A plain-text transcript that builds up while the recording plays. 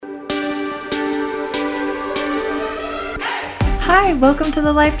Hi, welcome to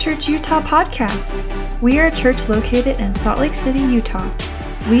the Life Church Utah podcast. We are a church located in Salt Lake City, Utah.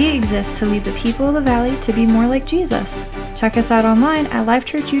 We exist to lead the people of the valley to be more like Jesus. Check us out online at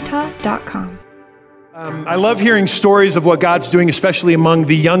lifechurchutah.com. I love hearing stories of what God's doing, especially among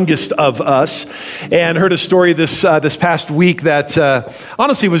the youngest of us. And heard a story this past week that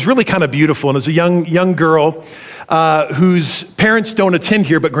honestly was really kind of beautiful. And it was a young girl whose parents don't attend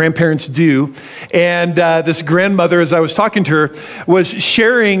here, but grandparents do. And this grandmother, as I was talking to her, was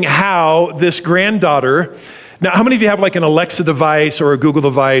sharing how this granddaughter. Now, how many of you have like an Alexa device or a Google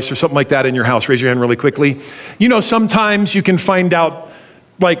device or something like that in your house? Raise your hand really quickly. You know, sometimes you can find out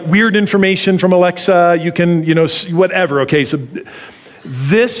like weird information from Alexa. You can, whatever. Okay, so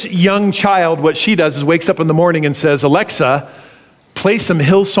this young child, what she does is wakes up in the morning and says, Alexa, play some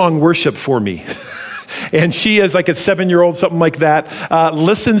Hillsong worship for me. And she is like a 7-year-old, something like that,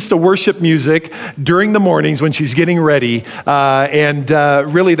 listens to worship music during the mornings when she's getting ready. And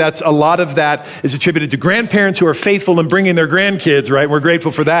really that's a lot of that is attributed to grandparents who are faithful in bringing their grandkids, right? We're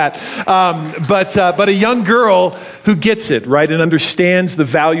grateful for that. But a young girl who gets it, right? And understands the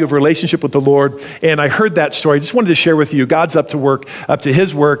value of relationship with the Lord. And I heard that story. I just wanted to share with you, God's up to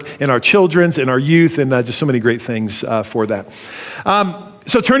his work in our children's, in our youth, and just so many great things for that.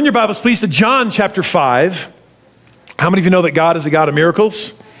 So turn in your Bibles, please, to John chapter 5. How many of you know that God is a God of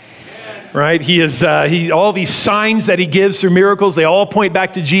miracles? Right? He is. All these signs that he gives through miracles, they all point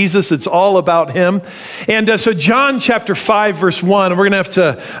back to Jesus. It's all about him. And so John chapter 5, verse 1, we're going to have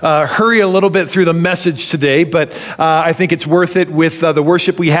to hurry a little bit through the message today, but I think it's worth it with the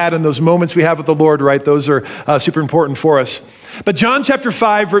worship we had and those moments we have with the Lord, right? Those are super important for us. But John chapter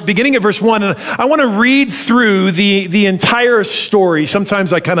 5, beginning at verse 1, and I want to read through the entire story.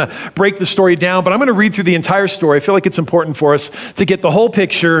 Sometimes I kind of break the story down, but I'm going to read through the entire story. I feel like it's important for us to get the whole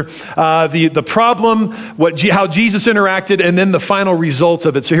picture, the problem, how Jesus interacted, and then the final result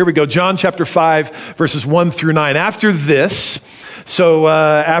of it. So here we go, John chapter 5, verses 1 through 9. After this,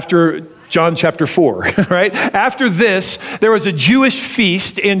 after John chapter 4, right? After this, there was a Jewish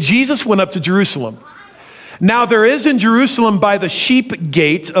feast, and Jesus went up to Jerusalem. Now there is in Jerusalem by the sheep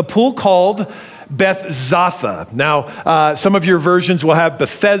gate a pool called Bethzatha. Now, some of your versions will have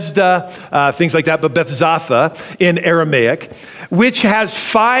Bethesda, things like that, but Bethzatha in Aramaic, which has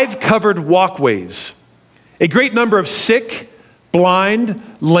 5 covered walkways. A great number of sick, blind,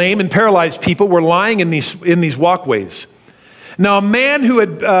 lame, and paralyzed people were lying in these walkways. Now a man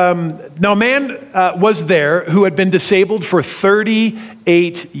was there who had been disabled for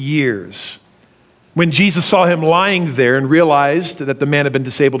 38 years. When Jesus saw him lying there and realized that the man had been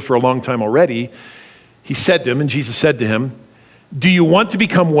disabled for a long time already, he said to him, and Jesus said to him, "Do you want to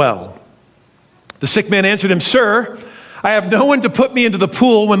become well?" The sick man answered him, "Sir, I have no one to put me into the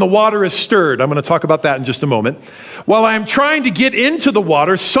pool when the water is stirred." I'm going to talk about that in just a moment. "While I am trying to get into the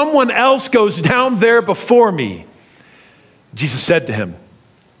water, someone else goes down there before me." Jesus said to him,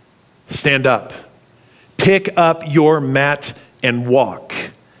 "Stand up, pick up your mat and walk."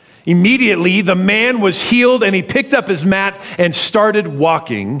 Immediately, the man was healed, and he picked up his mat and started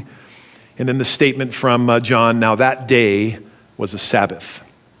walking. And then the statement from John, now that day was a Sabbath.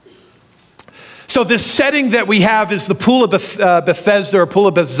 So this setting that we have is the pool of Bethesda, or pool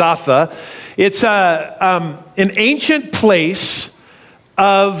of Bethzatha. It's an ancient place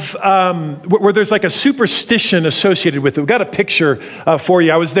of where there's like a superstition associated with it. We've got a picture for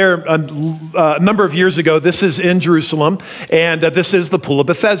you. I was there a number of years ago. This is in Jerusalem, and this is the Pool of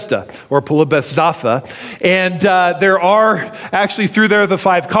Bethesda, or Pool of Bethzatha. And there are actually through there the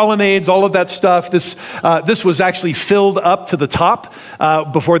 5 colonnades, all of that stuff. This was actually filled up to the top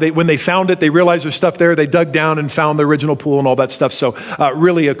when they found it. They realized there's stuff there. They dug down and found the original pool and all that stuff. So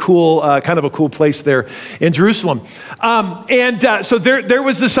really a cool, kind of a cool place there in Jerusalem. So there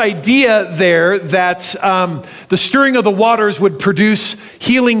was this idea there that the stirring of the waters would produce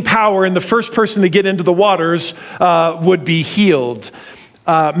healing power, and the first person to get into the waters would be healed.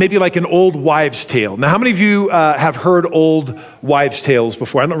 Maybe like an old wives' tale. Now, how many of you have heard old wives' tales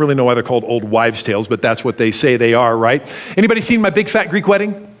before? I don't really know why they're called old wives' tales, but that's what they say they are, right? Anybody seen My Big Fat Greek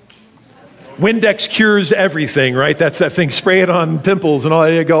Wedding? Windex cures everything, right? That's that thing. Spray it on pimples and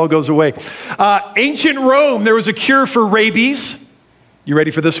it all goes away. Ancient Rome, there was a cure for rabies. You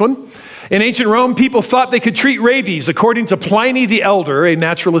ready for this one? In ancient Rome, people thought they could treat rabies. According to Pliny the Elder, a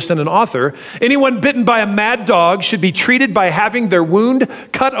naturalist and an author, anyone bitten by a mad dog should be treated by having their wound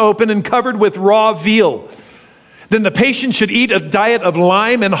cut open and covered with raw veal. Then the patient should eat a diet of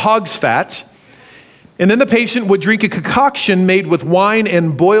lime and hog's fat. And then the patient would drink a concoction made with wine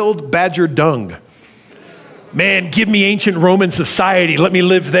and boiled badger dung. Man, give me ancient Roman society. Let me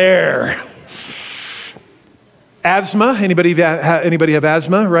live there. Asthma, anybody have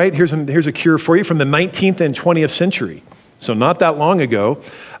asthma, right? Here's a cure for you from the 19th and 20th century. So not that long ago.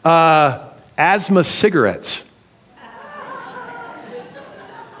 Asthma cigarettes.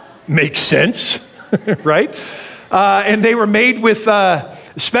 Makes sense, right? And they were made with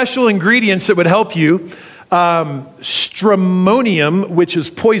special ingredients that would help you. Stramonium, which is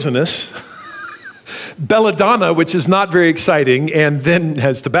poisonous. Belladonna, which is not very exciting, and then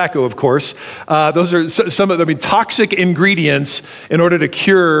has tobacco, of course. Those are some of the toxic ingredients in order to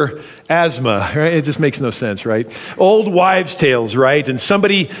cure asthma, right? It just makes no sense, right? Old wives' tales, right? And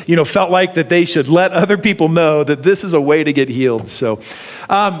somebody, felt like that they should let other people know that this is a way to get healed. So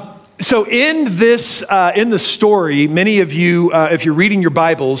in the story, many of you, if you're reading your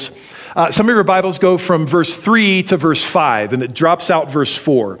Bibles, some of your Bibles go from verse 3 to verse 5, and it drops out verse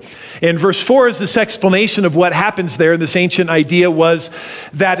 4. And verse 4 is this explanation of what happens there. And this ancient idea was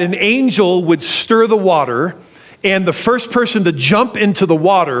that an angel would stir the water, and the first person to jump into the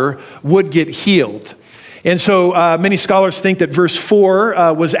water would get healed. And so many scholars think that verse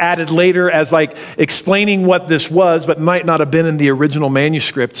 4 was added later as like explaining what this was, but might not have been in the original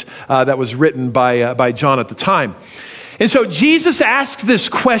manuscript that was written by John at the time. And so Jesus asks this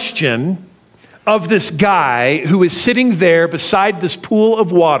question of this guy who is sitting there beside this pool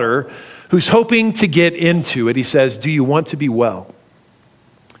of water, who's hoping to get into it. He says, "Do you want to be well?"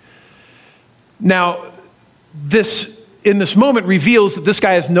 Now, in this moment reveals that this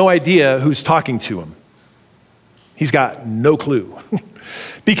guy has no idea who's talking to him. He's got no clue.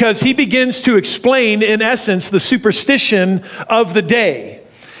 Because he begins to explain, in essence, the superstition of the day.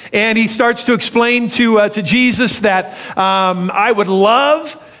 And he starts to explain to Jesus that I would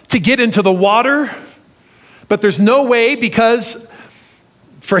love to get into the water, but there's no way, because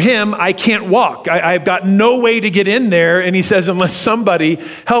for him, I can't walk. I've got no way to get in there. And he says, unless somebody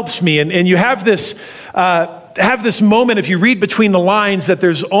helps me. And you have this moment, if you read between the lines, that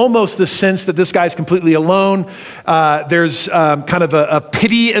there's almost this sense that this guy's completely alone. There's kind of a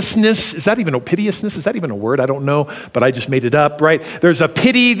piteousness. Is that even a word? I don't know, but I just made it up, right? There's a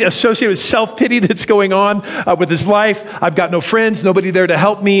pity associated with self-pity that's going on with his life. I've got no friends, nobody there to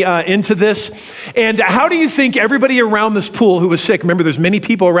help me into this. And how do you think everybody around this pool who was sick, remember there's many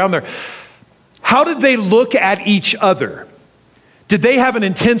people around there, how did they look at each other? Did they have an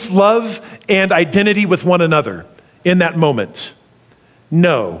intense love and identity with one another in that moment?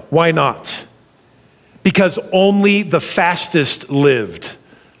 No. Why not? Because only the fastest lived.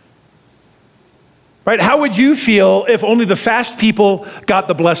 Right? How would you feel if only the fast people got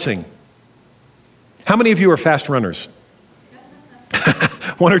the blessing? How many of you are fast runners?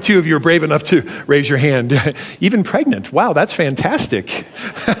 One or two of you are brave enough to raise your hand. Even pregnant. Wow, that's fantastic.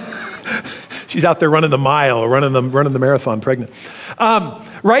 She's out there running the mile, running the marathon pregnant.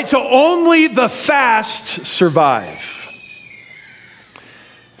 Right? So only the fast survive.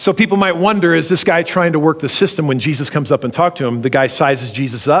 So people might wonder, is this guy trying to work the system when Jesus comes up and talks to him? The guy sizes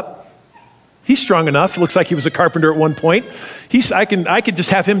Jesus up. He's strong enough. It looks like he was a carpenter at one point. I could just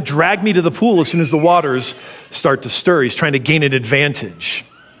have him drag me to the pool as soon as the waters start to stir. He's trying to gain an advantage.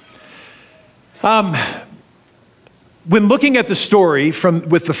 When looking at the story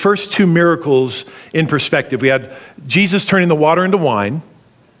with the first two miracles in perspective, we had Jesus turning the water into wine,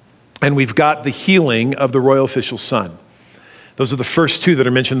 and we've got the healing of the royal official's son. Those are the first two that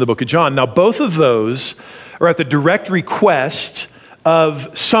are mentioned in the book of John. Now, both of those are at the direct request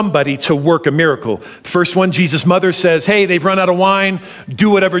of somebody to work a miracle. The first one, Jesus' mother says, hey, they've run out of wine,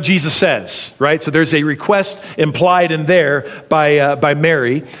 do whatever Jesus says, right? So there's a request implied in there by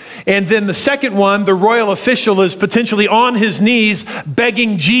Mary. And then the second one, the royal official is potentially on his knees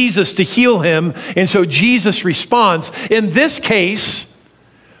begging Jesus to heal him. And so Jesus responds. In this case,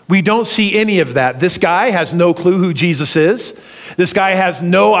 we don't see any of that. This guy has no clue who Jesus is. This guy has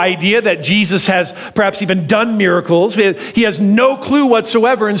no idea that Jesus has perhaps even done miracles. He has no clue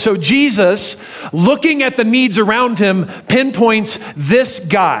whatsoever. And so Jesus, looking at the needs around him, pinpoints this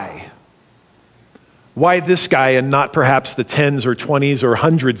guy. Why this guy and not perhaps the 10s or 20s or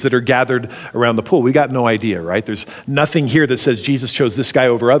hundreds that are gathered around the pool? We got no idea, right? There's nothing here that says Jesus chose this guy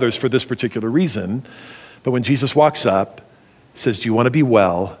over others for this particular reason. But when Jesus walks up, says, do you want to be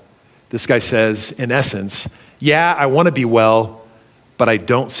well? This guy says, in essence, yeah, I want to be well, but I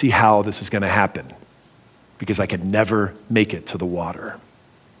don't see how this is going to happen because I could never make it to the water.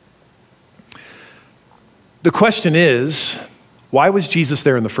 The question is, why was Jesus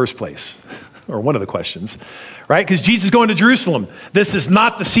there in the first place? Or one of the questions, right? Because Jesus is going to Jerusalem. This is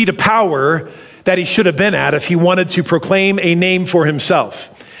not the seat of power that he should have been at if he wanted to proclaim a name for himself.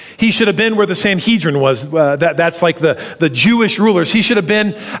 He should have been where the Sanhedrin was. That's like the Jewish rulers. He should have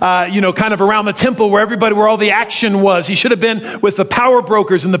been, kind of around the temple where all the action was. He should have been with the power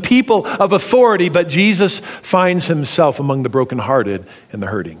brokers and the people of authority. But Jesus finds himself among the brokenhearted and the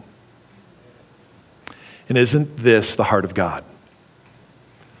hurting. And isn't this the heart of God?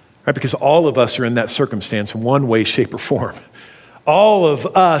 Right? Because all of us are in that circumstance in one way, shape, or form. All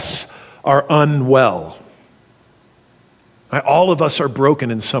of us are unwell. Right? All of us are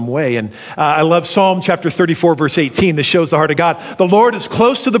broken in some way. And I love Psalm chapter 34, verse 18. This shows the heart of God. The Lord is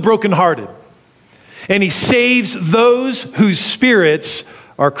close to the brokenhearted, and he saves those whose spirits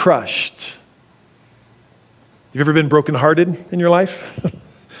are crushed. Have you ever been brokenhearted in your life?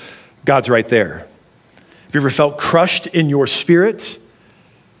 God's right there. Have you ever felt crushed in your spirit?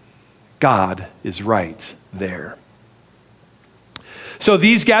 God is right there. So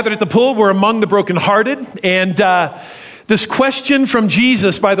these gathered at the pool were among the brokenhearted. And this question from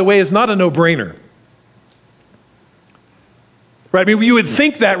Jesus, by the way, is not a no-brainer. Right? I mean, you would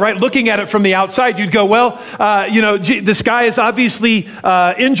think that, right? Looking at it from the outside, you'd go, well, this guy is obviously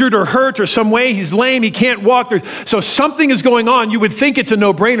injured or hurt or some way. He's lame. He can't walk. So something is going on. You would think it's a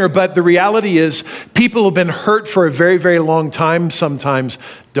no-brainer, but the reality is people who have been hurt for a very, very long time sometimes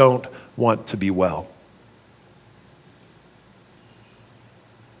don't want to be well.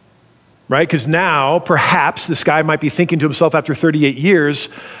 Right? Because now, perhaps, this guy might be thinking to himself after 38 years,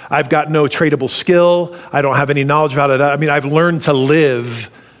 I've got no tradable skill. I don't have any knowledge about it. I mean, I've learned to live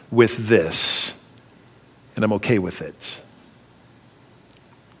with this, and I'm okay with it. Have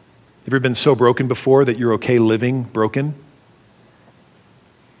you ever been so broken before that you're okay living broken?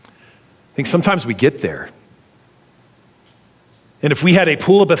 I think sometimes we get there. And if we had a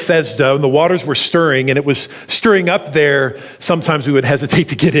pool of Bethesda and the waters were stirring and it was stirring up there, sometimes we would hesitate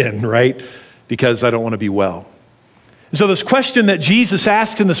to get in, right? Because I don't want to be well. And so this question that Jesus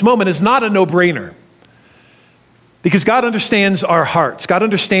asks in this moment is not a no-brainer. Because God understands our hearts. God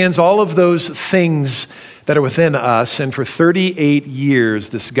understands all of those things that are within us. And for 38 years,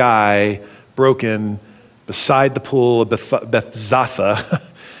 this guy, broken, beside the pool of Bethzatha,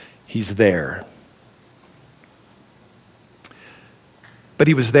 he's there. But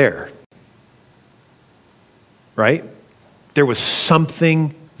he was there, right? There was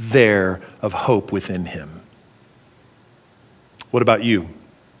something there of hope within him. What about you?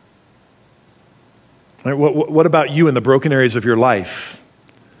 Right, what about you in the broken areas of your life?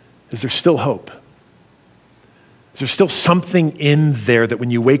 Is there still hope? Is there still something in there that when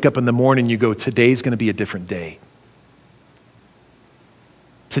you wake up in the morning, you go, today's going to be a different day?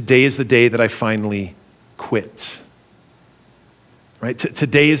 Today is the day that I finally quit. Right?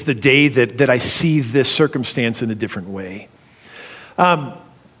 Today is the day that I see this circumstance in a different way.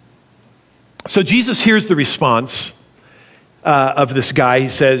 So Jesus hears the response of this guy. He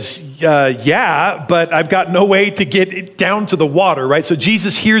says, yeah, but I've got no way to get it down to the water, right? So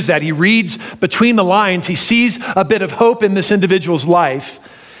Jesus hears that. He reads between the lines. He sees a bit of hope in this individual's life.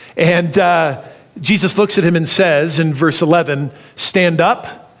 And Jesus looks at him and says in verse 11, stand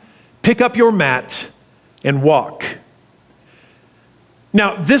up, pick up your mat, and walk.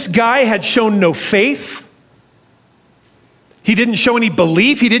 Now, this guy had shown no faith. He didn't show any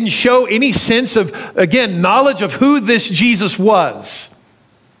belief. He didn't show any sense of, again, knowledge of who this Jesus was.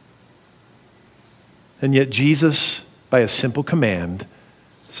 And yet Jesus, by a simple command,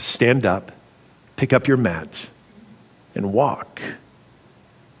 says, stand up, pick up your mat, and walk.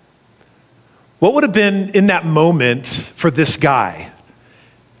 What would have been in that moment for this guy?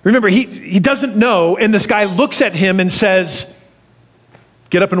 Remember, he doesn't know, and this guy looks at him and says,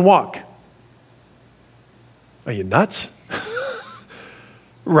 get up and walk. Are you nuts?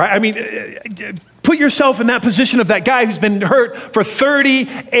 Right? I mean, put yourself in that position of that guy who's been hurt for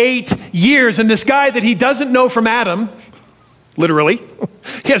 38 years, and this guy that he doesn't know from Adam, literally,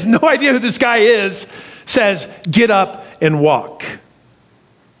 he has no idea who this guy is, says, get up and walk.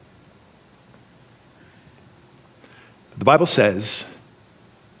 The Bible says,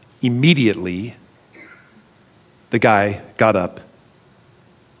 immediately, the guy got up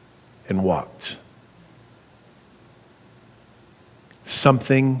and walked.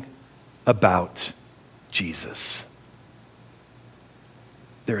 Something about Jesus.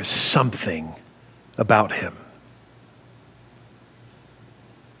 There is something about him.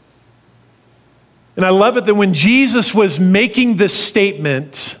 And I love it that when Jesus was making this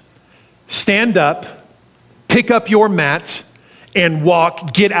statement, stand up, pick up your mat, and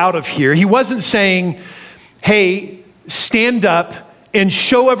walk, get out of here. He wasn't saying, hey, stand up and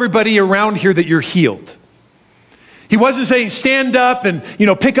show everybody around here that you're healed. He wasn't saying stand up and,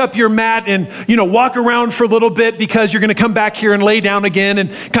 pick up your mat and, walk around for a little bit because you're going to come back here and lay down again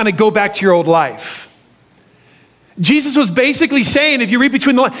and kind of go back to your old life. Jesus was basically saying, if you read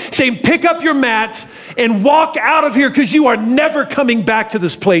between the lines, saying pick up your mat and walk out of here because you are never coming back to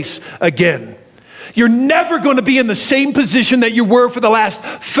this place again. You're never going to be in the same position that you were for the last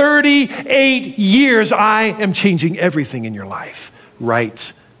 38 years. I am changing everything in your life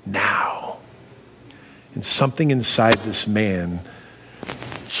right now. And something inside this man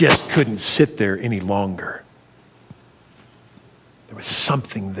just couldn't sit there any longer. There was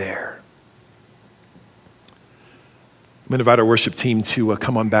something there. I'm going to invite our worship team to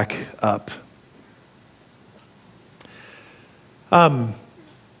come on back up.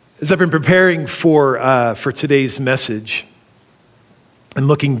 As I've been preparing for today's message and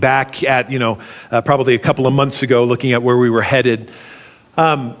looking back at, probably a couple of months ago, looking at where we were headed,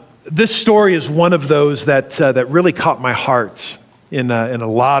 this story is one of those that really caught my heart in a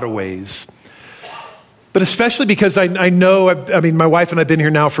lot of ways. But especially because I know, my wife and I have been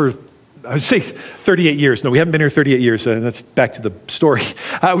here now for, I would say 38 years. No, we haven't been here 38 years. That's back to the story.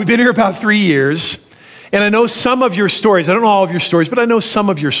 We've been here about 3 years. And I know some of your stories. I don't know all of your stories, but I know some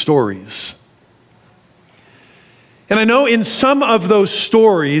of your stories. And I know in some of those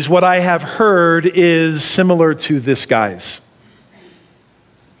stories, what I have heard is similar to this guy's.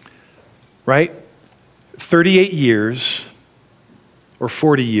 Right? 38 years, or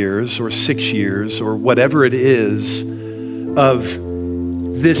 40 years, or 6 years, or whatever it is, of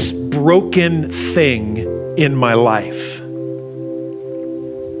this broken thing in my life.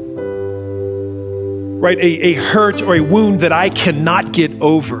 Right? A hurt or a wound that I cannot get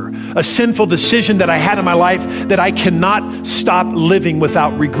over. A sinful decision that I had in my life that I cannot stop living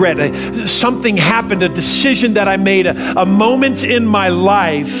without regret. Something happened, a decision that I made, a moment in my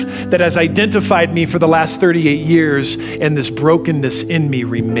life that has identified me for the last 38 years, and this brokenness in me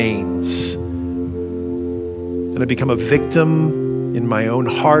remains. And I become a victim in my own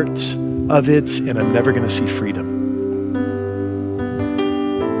heart of it, and I'm never going to see freedom.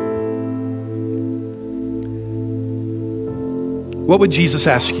 What would Jesus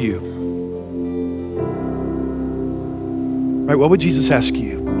ask you? Right? What would Jesus ask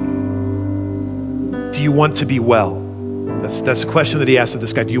you? Do you want to be well? That's the question that he asked of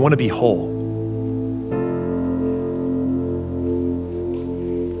this guy. Do you want to be whole?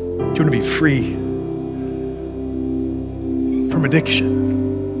 Do you want to be free from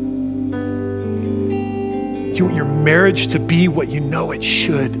addiction? Do you want your marriage to be what you know it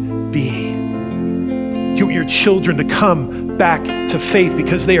should be? Do you want your children to come back to faith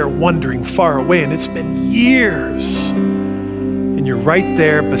because they are wandering far away and it's been years? And you're right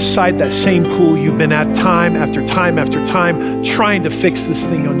there beside that same pool you've been at time after time after time trying to fix this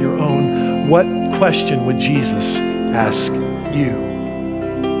thing on your own. What question would Jesus ask you?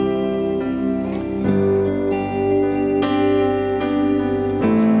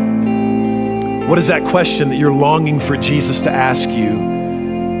 What is that question that you're longing for Jesus to ask you?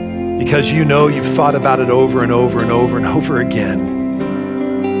 Because you know you've thought about it over and over and over and over again.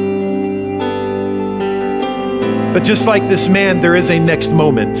 But just like this man, there is a next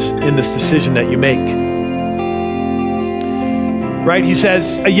moment in this decision that you make. Right? He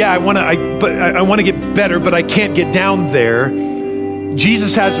says, I want to get better, but I can't get down there.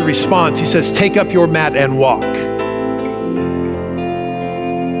 Jesus has a response. He says, take up your mat and walk.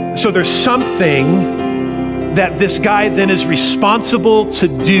 So there's something that this guy then is responsible to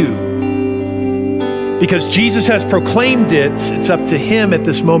do. Because Jesus has proclaimed it, it's up to him at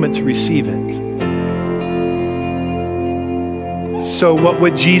this moment to receive it. So what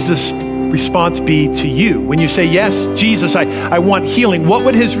would Jesus' response be to you? When you say, yes, Jesus, I want healing, what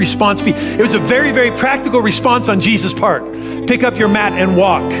would his response be? It was a very, very practical response on Jesus' part. Pick up your mat and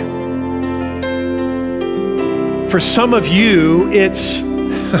walk. For some of you, it's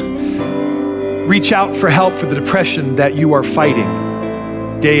reach out for help for the depression that you are fighting.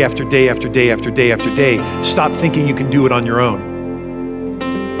 Day after day after day after day after day. Stop thinking you can do it on your own.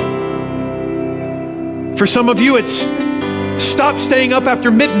 For some of you, it's stop staying up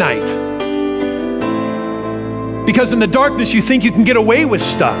after midnight. Because in the darkness, you think you can get away with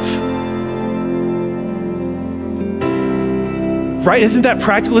stuff. Right? Isn't that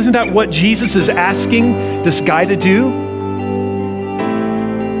practical? Isn't that what Jesus is asking this guy to do?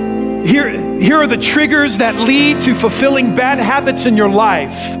 Here are the triggers that lead to fulfilling bad habits in your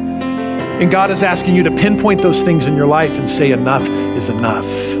life. And God is asking you to pinpoint those things in your life and say enough is enough.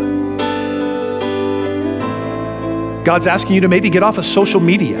 God's asking you to maybe get off of social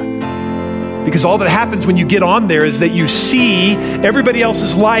media. Because all that happens when you get on there is that you see everybody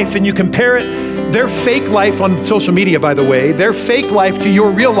else's life and you compare it their fake life on social media, by the way, their fake life to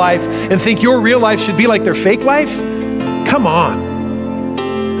your real life and think your real life should be like their fake life? Come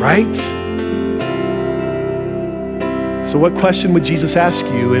on, right? So what question would Jesus ask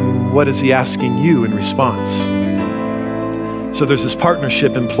you, and what is he asking you in response? So there's this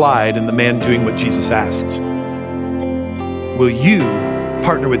partnership implied in the man doing what Jesus asks. Will you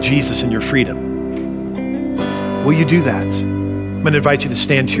partner with Jesus in your freedom? Will you do that? I'm going to invite you to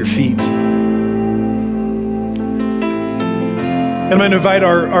stand to your feet. And I'm going to invite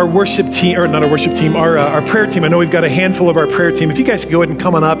our worship team, or not our worship team, our prayer team. I know we've got a handful of our prayer team. If you guys could go ahead and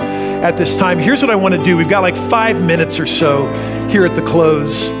come on up at this time. Here's what I want to do. We've got like 5 minutes or so here at the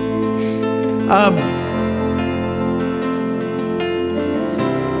close.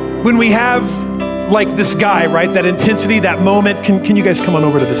 When we have like this guy, right, that intensity, that moment, can you guys come on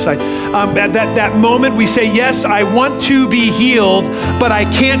over to this side? That moment we say, yes, I want to be healed, but I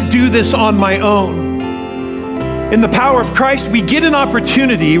can't do this on my own. In the power of Christ, we get an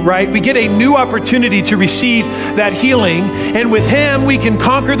opportunity, right? We get a new opportunity to receive that healing. And with him, we can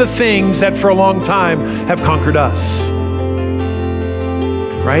conquer the things that for a long time have conquered us,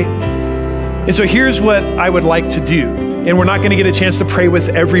 right? And so here's what I would like to do. And we're not going to get a chance to pray with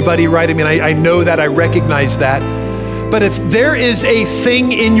everybody, right? I mean, I know that, I recognize that. But if there is a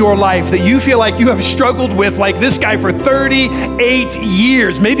thing in your life that you feel like you have struggled with, like this guy for 38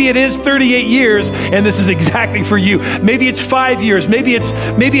 years, maybe it is 38 years, and this is exactly for you. Maybe it's 5 years, maybe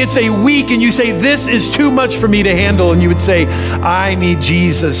it's a week, and you say, this is too much for me to handle. And you would say, I need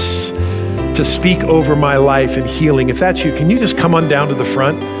Jesus to speak over my life and healing. If that's you, can you just come on down to the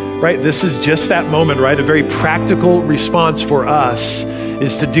front? Right? This is just that moment, right? A very practical response for us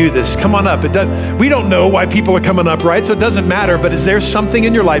is to do this. Come on up. We don't know why people are coming up, right? So it doesn't matter, but is there something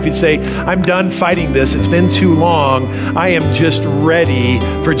in your life you'd say, I'm done fighting this. It's been too long. I am just ready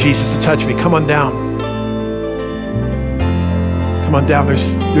for Jesus to touch me. Come on down. Come on down.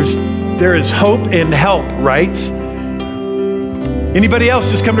 There is hope and help, right? Anybody else,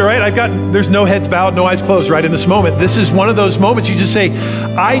 just come to right. There's no heads bowed, no eyes closed, right? In this moment, this is one of those moments you just say,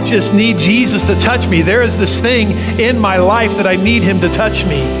 I just need Jesus to touch me. There is this thing in my life that I need him to touch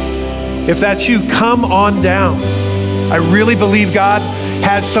me. If that's you, come on down. I really believe God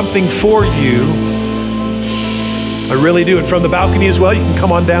has something for you. I really do. And from the balcony as well, you can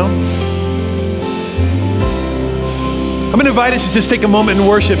come on down. I'm going to invite us to just take a moment in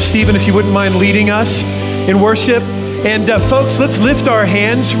worship. Stephen, if you wouldn't mind leading us in worship. And folks, let's lift our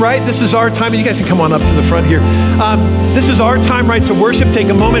hands, right? This is our time. And you guys can come on up to the front here. This is our time, right, to worship. Take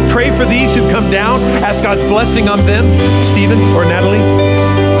a moment. Pray for these who've come down. Ask God's blessing on them. Stephen or Natalie.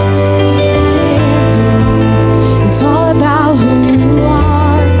 It's all about who you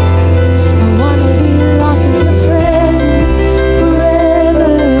are. I want to be lost in your presence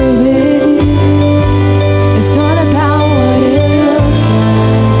forever with you. It's not about what it looks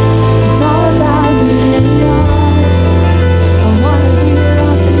like. It's all about who you are.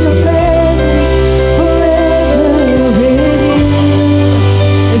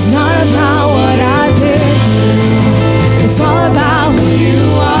 It's not about what I've been through. It's all about who you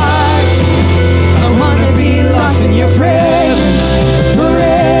are. I want to be lost in your presence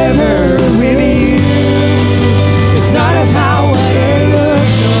forever with you. It's not about what it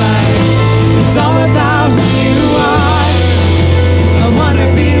looks like. It's all about who you are. I want to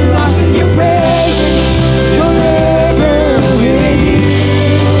be lost in your presence forever with you.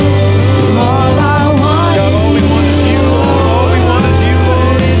 All I want is you. All we want is you,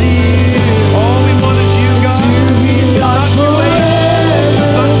 Lord. All we want is you, God. To be lost forever.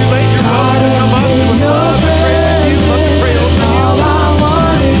 It's not too late. You're welcome to come up. We'd love to pray with you. Love to pray over you. All I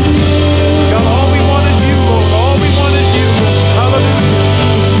want is you. God, all we want is you, Lord. All we want is you. Hallelujah.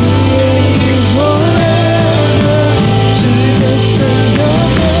 It's me and you forever. Jesus in your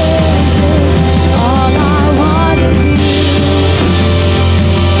presence. All I want is you.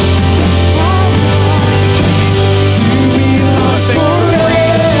 To be lost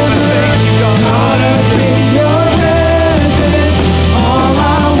forever. Caught up in your presence. All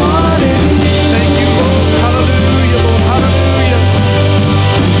I want is you. Thank you, Lord. Hallelujah, Lord. Hallelujah.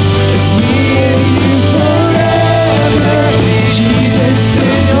 It's me and you forever. Jesus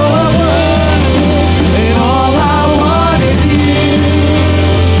in your presence. And all I want is you.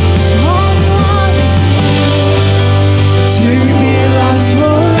 All I want is you. To be lost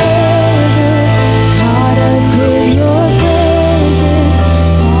forever. Caught up in your presence.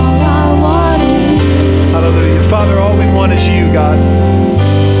 All I want is you. Hallelujah. Father, all we want is you, God.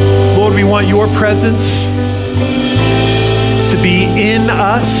 Lord, we want your presence to be in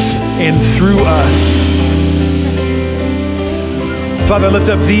us and through us. Father, I lift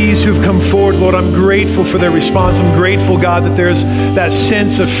up these who've come forward. Lord, I'm grateful for their response. I'm grateful, God, that there's that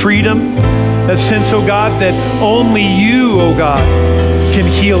sense of freedom, that sense, oh God, that only you, oh God, can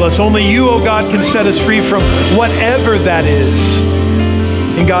heal us. Only you, oh God, can set us free from whatever that is.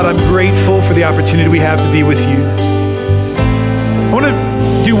 And God, I'm grateful for the opportunity we have to be with you. I want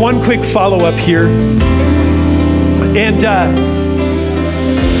to do one quick follow-up here. And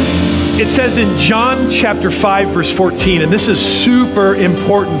it says in John chapter 5, verse 14, and this is super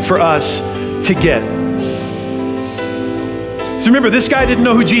important for us to get. So remember, this guy didn't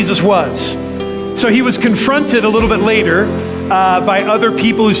know who Jesus was. So he was confronted a little bit later by other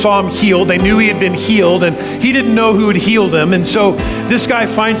people who saw him healed. They knew he had been healed, and he didn't know who had healed him. And so this guy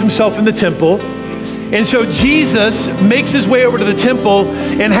finds himself in the temple. And so Jesus makes his way over to the temple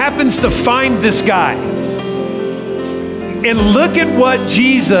and happens to find this guy. And look at what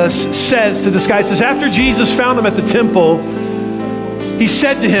Jesus says to this guy. He says, after Jesus found him at the temple, he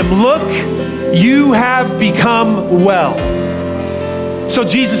said to him, "Look, you have become well." So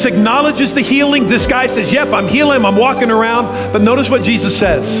Jesus acknowledges the healing. This guy says, "Yep, I'm healing, I'm walking around." But notice what Jesus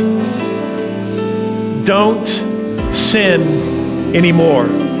says. Don't sin anymore.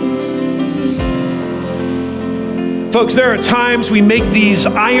 Folks, there are times we make these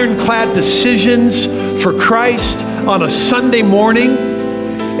ironclad decisions for Christ on a Sunday morning,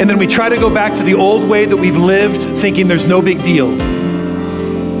 and then we try to go back to the old way that we've lived, thinking there's no big deal.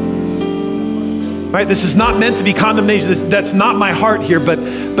 Right? This is not meant to be condemnation. That's not my heart here, but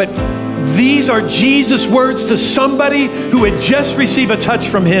these are Jesus' words to somebody who had just received a touch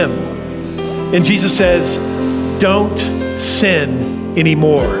from him. And Jesus says, don't sin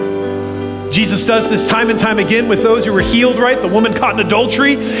anymore. Jesus does this time and time again with those who were healed, right? The woman caught in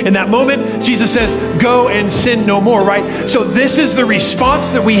adultery. In that moment, Jesus says, go and sin no more, right? So this is the response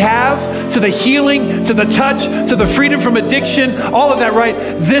that we have to the healing, to the touch, to the freedom from addiction, all of that, right?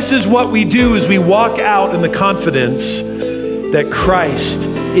 This is what we do as we walk out in the confidence that Christ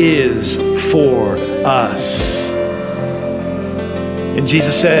is for us. And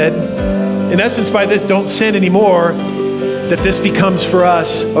Jesus said, in essence, by this, don't sin anymore, that this becomes for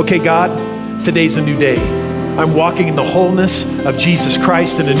us, okay, God, today's a new day. I'm walking in the wholeness of Jesus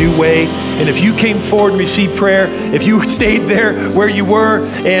Christ in a new way. And if you came forward and received prayer, if you stayed there where you were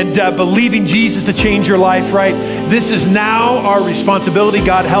and believing Jesus to change your life, right? This is now our responsibility.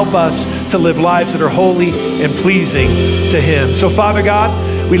 God, help us to live lives that are holy and pleasing to him. So Father God,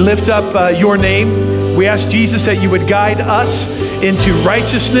 we lift up your name. We ask Jesus that you would guide us into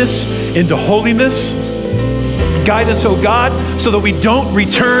righteousness, into holiness. Guide us, oh God, so that we don't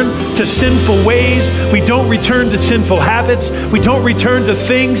return to sinful ways. We don't return to sinful habits. We don't return to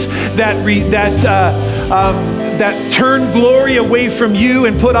things that turn glory away from you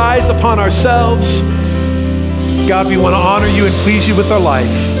and put eyes upon ourselves. God, we want to honor you and please you with our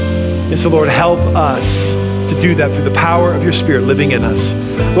life. And so, Lord, help us to do that through the power of your Spirit living in us.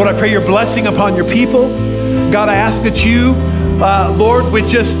 Lord, I pray your blessing upon your people. God, I ask that you Lord, would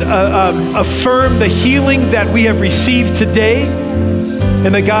just affirm the healing that we have received today,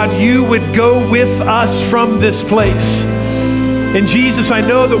 and that God, you would go with us from this place. And Jesus, I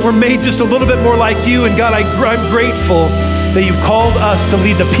know that we're made just a little bit more like you, and God, I'm grateful that you've called us to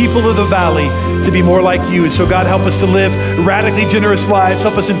lead the people of the valley to be more like you. And so God, help us to live radically generous lives.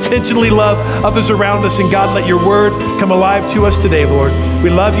 Help us intentionally love others around us. And God, let your word come alive to us today, Lord. We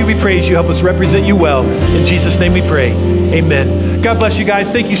love you. We praise you. Help us represent you well. In Jesus' name we pray. Amen. God bless you guys.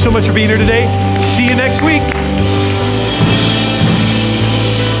 Thank you so much for being here today. See you next week.